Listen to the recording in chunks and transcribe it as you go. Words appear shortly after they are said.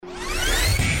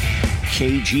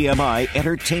KGMI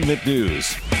Entertainment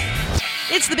News.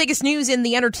 It's the biggest news in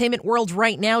the entertainment world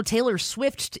right now. Taylor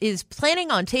Swift is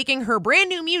planning on taking her brand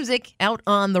new music out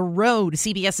on the road.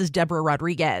 CBS's Deborah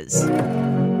Rodriguez.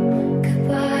 Goodbye,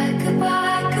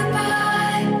 goodbye,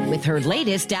 goodbye. With her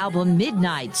latest album,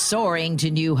 Midnight, soaring to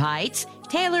new heights,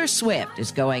 Taylor Swift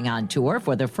is going on tour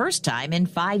for the first time in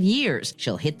 5 years.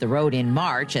 She'll hit the road in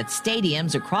March at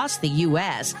stadiums across the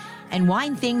U.S. and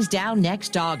wind things down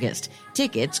next August.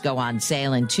 Tickets go on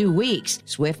sale in 2 weeks.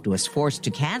 Swift was forced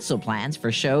to cancel plans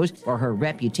for shows for her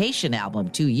Reputation album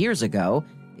 2 years ago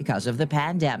because of the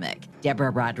pandemic.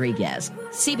 Deborah Rodriguez,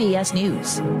 CBS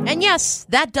News. And yes,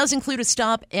 that does include a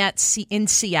stop in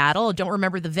Seattle. I don't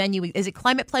remember the venue. Is it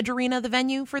Climate Pledge Arena, the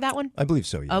venue for that one? I believe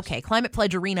so, yes. Okay, Climate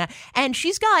Pledge Arena. And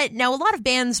she's got, now a lot of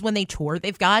bands, when they tour,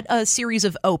 they've got a series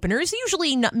of openers,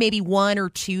 usually maybe one or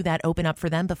two that open up for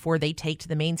them before they take to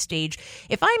the main stage.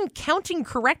 If I'm counting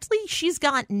correctly, she's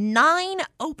got 9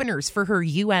 openers for her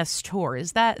U.S. tour.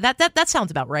 Is that sounds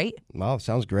about right? Wow,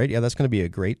 sounds great. Yeah, that's going to be a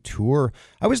great tour.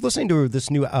 I was listening to this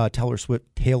new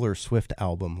Taylor Swift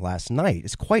album last night.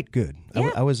 It's quite good.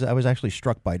 Yeah. I was actually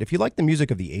struck by it. If you like the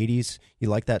music of the 80s, you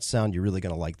like that sound, you're really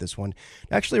going to like this one.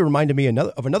 It actually reminded me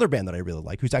of another band that I really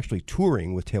like, who's actually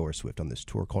touring with Taylor Swift on this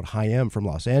tour, called Haim from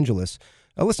Los Angeles.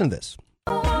 Listen to this.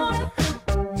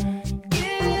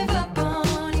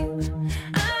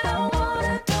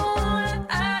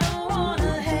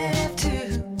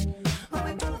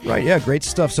 Right, yeah, great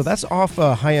stuff. So that's off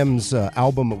Haim's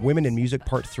album, Women in Music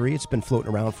Part 3. It's been floating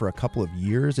around for a couple of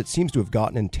years. It seems to have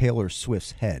gotten in Taylor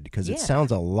Swift's head because it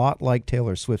sounds a lot like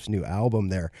Taylor Swift's new album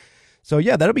there. So,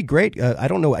 yeah, that'll be great. I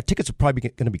don't know. Tickets are probably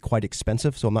going to be quite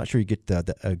expensive, so I'm not sure you get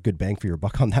a good bang for your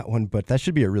buck on that one, but that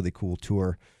should be a really cool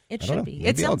tour. It should be.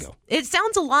 It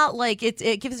sounds a lot like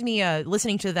it gives me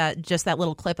listening to that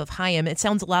little clip of Haim. It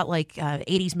sounds a lot like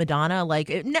 80s Madonna, like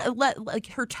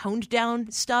her toned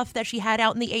down stuff that she had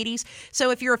out in the 80s.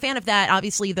 So if you're a fan of that,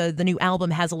 obviously the new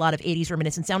album has a lot of 80s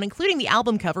reminiscent sound, including the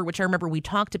album cover, which I remember we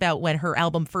talked about when her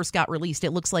album first got released.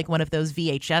 It looks like one of those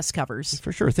VHS covers.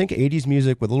 For sure. Think 80s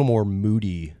music with a little more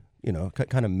moody,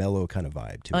 kind of mellow kind of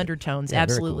vibe to undertones. It. Yeah,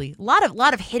 absolutely. cool. A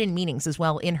lot of hidden meanings as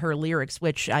well in her lyrics,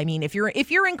 which, I mean, if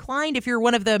you're inclined, if you're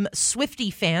one of them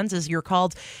Swiftie fans, as you're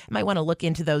called, you might want to look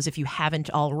into those if you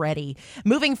haven't already.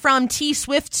 Moving from T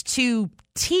Swift to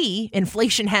tea,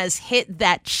 inflation has hit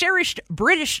that cherished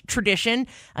British tradition,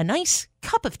 a nice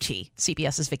cup of tea.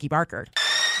 CBS's Vicky Barker.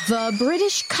 The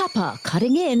British cuppa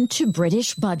cutting into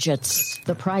British budgets.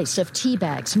 The price of tea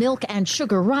bags, milk and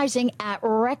sugar rising at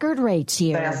record rates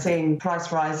here. They are seeing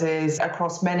price rises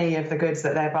across many of the goods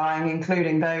that they're buying,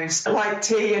 including those like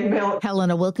tea and milk.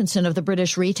 Helena Wilkinson of the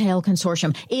British Retail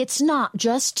Consortium. It's not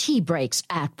just tea breaks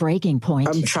at breaking point.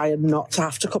 I'm trying not to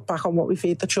have to cut back on what we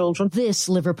feed the children. This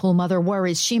Liverpool mother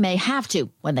worries she may have to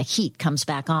when the heat comes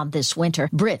back on this winter.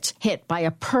 Brits hit by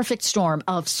a perfect storm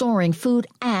of soaring food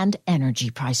and energy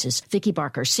prices. Vicky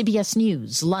Barker, CBS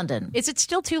News, London. Is it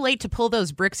still too late to pull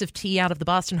those bricks of tea out of the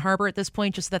Boston Harbor at this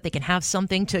point, just so that they can have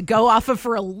something to go off of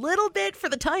for a little bit for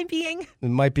the time being? It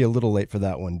might be a little late for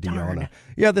that one, Deanna. Darn.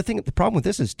 Yeah, the problem with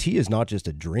this is tea is not just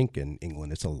a drink in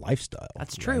England. It's a lifestyle.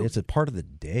 That's true. Right? It's a part of the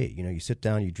day. You sit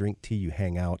down, you drink tea, you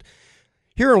hang out.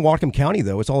 Here in Whatcom County,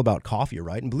 though, it's all about coffee,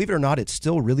 right? And believe it or not, it's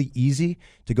still really easy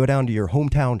to go down to your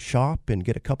hometown shop and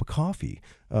get a cup of coffee.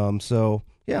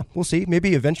 Yeah, we'll see.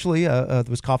 Maybe eventually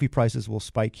those coffee prices will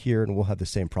spike here and we'll have the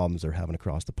same problems they're having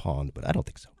across the pond, but I don't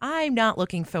think so. I'm not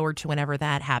looking forward to whenever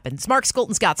that happens. Mark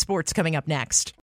Skolton's got sports coming up next.